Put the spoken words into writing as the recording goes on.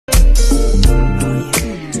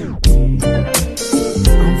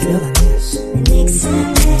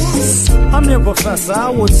professor, I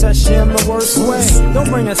will test you in the worst way. Don't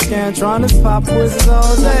bring a scantron, it's pop quizzes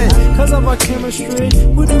all day. Cause of our chemistry,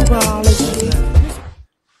 we do biology.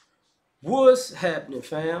 What's happening,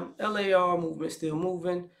 fam? L.A.R. movement still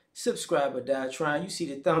moving. Subscribe or die trying. You see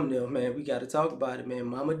the thumbnail, man. We got to talk about it, man.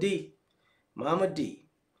 Mama D. Mama D.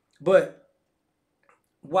 But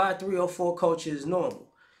why 304 culture is normal?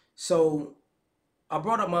 So I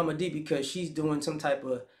brought up Mama D because she's doing some type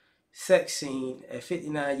of sex scene at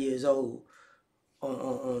 59 years old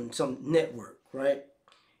on some network, right?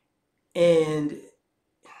 And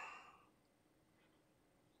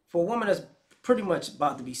for a woman that's pretty much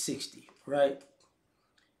about to be 60, right?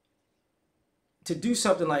 To do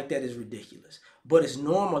something like that is ridiculous, but it's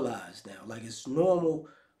normalized now. Like, it's normal.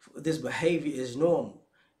 This behavior is normal.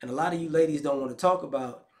 And a lot of you ladies don't want to talk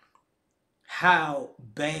about how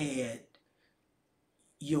bad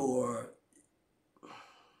your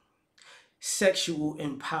sexual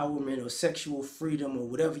empowerment or sexual freedom or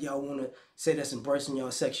whatever y'all want to say that's embracing y'all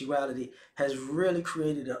sexuality has really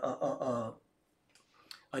created a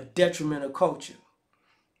detriment of culture.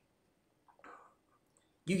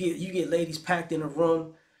 You get ladies packed in a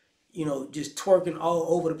room, you know, just twerking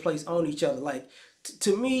all over the place on each other. Like,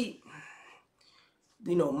 to me,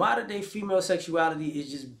 you know, modern day female sexuality is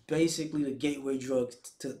just basically the gateway drug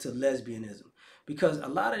to lesbianism, because a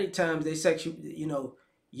lot of the times they sexual, you know,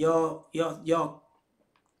 y'all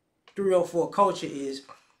 304 culture is,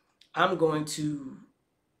 I'm going to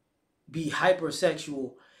be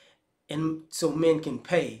hypersexual and so men can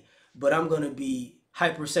pay, but I'm going to be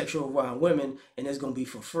hypersexual around women and it's going to be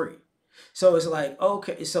for free. So it's like,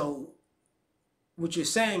 okay, so what you're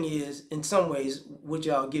saying is, in some ways, what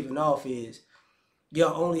y'all giving off is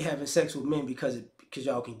y'all only having sex with men because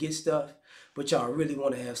y'all can get stuff, but y'all really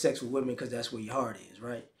want to have sex with women because that's where your heart is,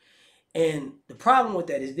 right? And the problem with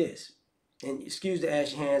that is this, and excuse the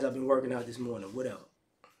ashy hands, I've been working out this morning, whatever.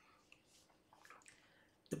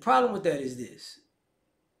 The problem with that is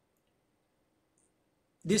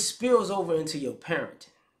this spills over into your parenting.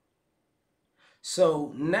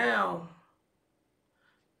 So now,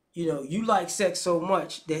 you know, you like sex so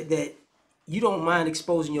much that you don't mind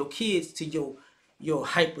exposing your kids to your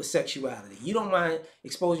hypersexuality. You don't mind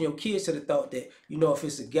exposing your kids to the thought that, you know, if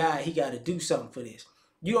it's a guy, he got to do something for this.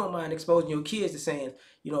 You don't mind exposing your kids to saying,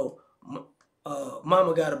 you know,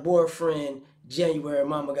 mama got a boyfriend January,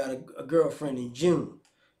 mama got a girlfriend in June.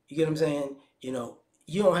 You get what I'm saying? You know,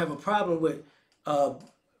 you don't have a problem with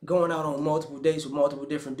going out on multiple dates with multiple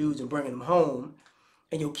different dudes and bringing them home,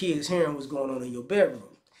 and your kids hearing what's going on in your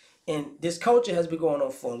bedroom. And this culture has been going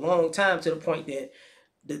on for a long time, to the point that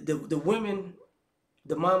the women,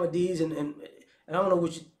 the Mama D's, and I don't know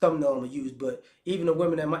which thumbnail I'm gonna use, but even the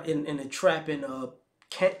women that in the trapping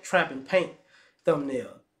paint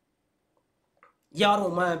thumbnail, y'all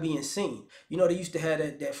don't mind being seen. You know, they used to have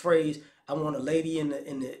that phrase, I want a lady in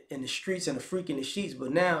the streets and a freak in the sheets,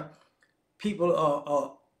 but now people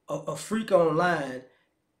are a freak online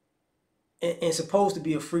and supposed to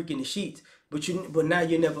be a freak in the sheets, but now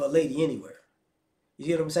you're never a lady anywhere. You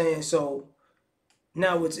get what I'm saying? So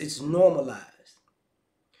now it's normalized.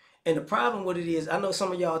 And the problem with it is, I know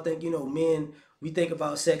some of y'all think, you know, men, we think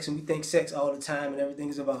about sex and we think sex all the time and everything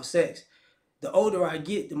is about sex. The older I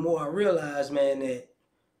get, the more I realize, man, that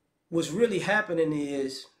what's really happening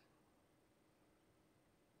is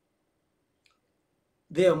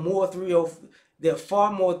there are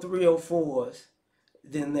far more 304s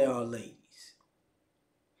than there are ladies.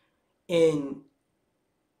 And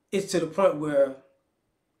it's to the point where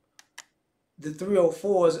the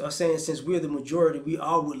 304s are saying, since we're the majority, we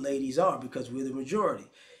are what ladies are because we're the majority.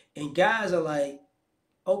 And guys are like,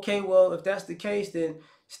 okay, well, if that's the case, then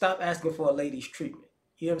stop asking for a lady's treatment.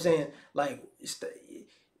 You know what I'm saying? Like,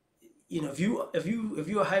 you know, if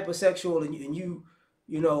you're hypersexual and you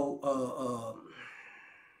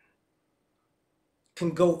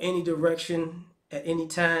can go any direction at any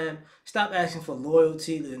time, stop asking for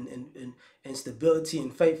loyalty and stability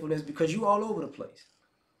and faithfulness, because you all over the place.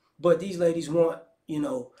 But these ladies want, you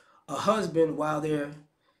know, a husband while they're,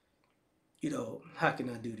 you know, how can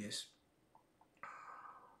I do this?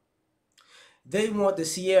 They want the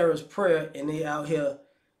Sierra's prayer and they out here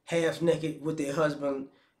half naked with their husband,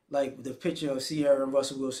 like the picture of Sierra and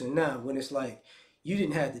Russell Wilson now, when it's like, you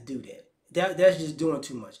didn't have to do that. That's just doing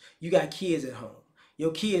too much. You got kids at home.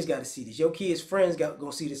 Your kids got to see this. Your kids' friends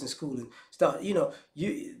gonna see this in school and start, you know,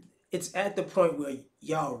 it's at the point where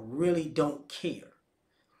y'all really don't care.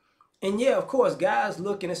 And yeah, of course, guys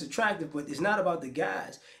look and it's attractive, but it's not about the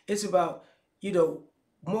guys. It's about, you know,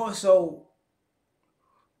 more so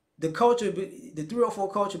the culture, the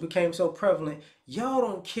 304 culture became so prevalent, y'all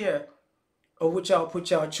don't care of what y'all put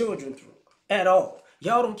y'all children through. at all.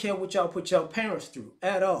 Y'all don't care what y'all put y'all parents through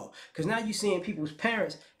at all. Because now you're seeing people's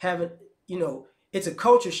parents having, you know, it's a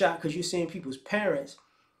culture shock because you're seeing people's parents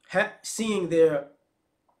seeing their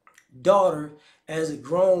daughter as a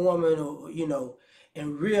grown woman, or, you know,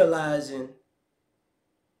 and realizing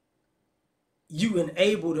you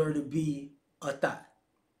enabled her to be a thought.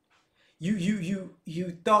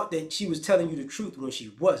 You thought that she was telling you the truth when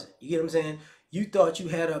she wasn't. You get what I'm saying? You thought you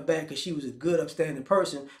had her back because she was a good, upstanding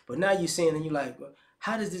person, but now you're seeing and you're like, well,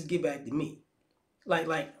 how does this get back to me? Like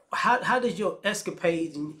how does your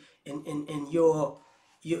escapades and your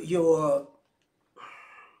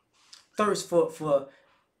thirst for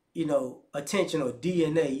you know, attention, or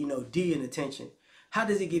DNA, you know, D in attention, how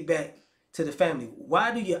does it get back to the family?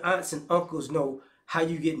 Why do your aunts and uncles know how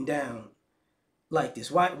you getting down like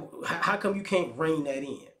this? Why? How come you can't rein that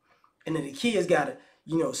in? And then the kids gotta,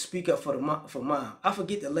 you know, speak up for mom. I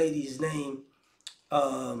forget the lady's name.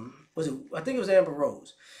 Was it? I think it was Amber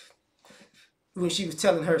Rose, when she was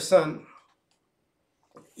telling her son,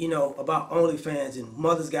 you know, about OnlyFans, and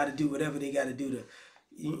mothers got to do whatever they got to do to,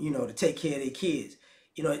 you know, to take care of their kids.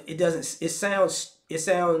 You know, it doesn't. It sounds.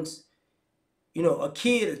 You know, a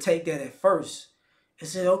kid will take that at first and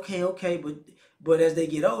say, okay, but as they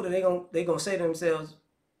get older, they gonna say to themselves,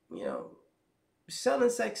 you know, selling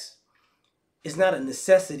sex is not a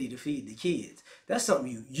necessity to feed the kids. That's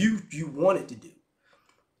something you wanted to do.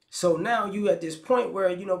 So now you at this point where,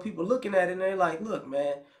 you know, people looking at it and they're like, look,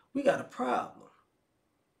 man, we got a problem,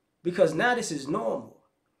 because now this is normal.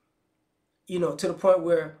 You know, to the point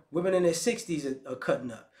where women in their 60s are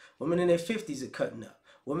cutting up. Women in their 50s are cutting up.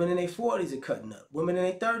 Women in their 40s are cutting up. Women in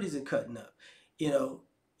their 30s are cutting up. You know,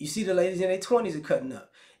 you see the ladies in their 20s are cutting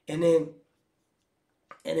up. And then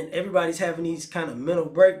everybody's having these kind of mental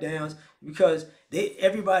breakdowns because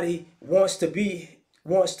everybody wants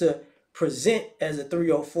to present as a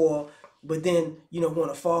 304, but then, you know,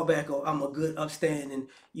 want to fall back on, I'm a good, upstanding,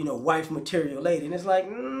 you know, wife material lady. And it's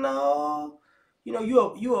like, no, you know,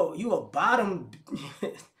 you a bottom.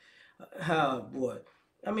 Oh boy,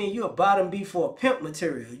 I mean, you a bottom B for a pimp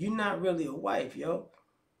material. You're not really a wife, yo.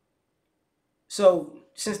 So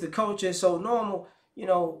since the culture is so normal, you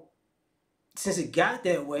know, since it got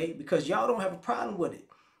that way, because y'all don't have a problem with it.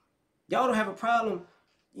 Y'all don't have a problem,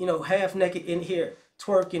 you know, half naked in here,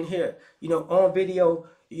 twerking here, you know, on video,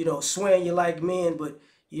 you know, swearing you like men, but,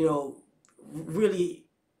 you know, really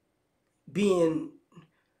being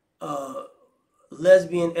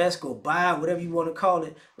lesbian-esque or bi, whatever you want to call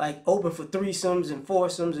it, like open for threesomes and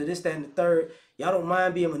foursomes and this, that, and the third. Y'all don't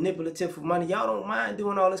mind being manipulative for money. Y'all don't mind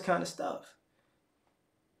doing all this kind of stuff.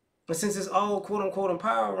 And since it's all quote-unquote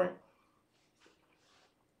empowering,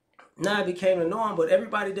 now it became the norm, but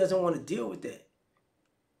everybody doesn't want to deal with that.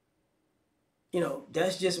 You know,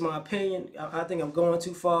 that's just my opinion. I think I'm going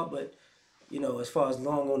too far, but, you know, as far as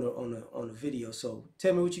long on the video. So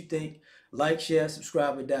tell me what you think. Like, share,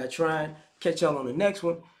 subscribe, or die trying. Catch y'all on the next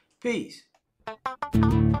one. Peace.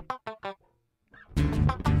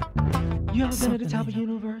 You ever been at the top of the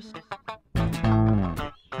universe?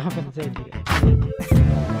 I'm gonna take it.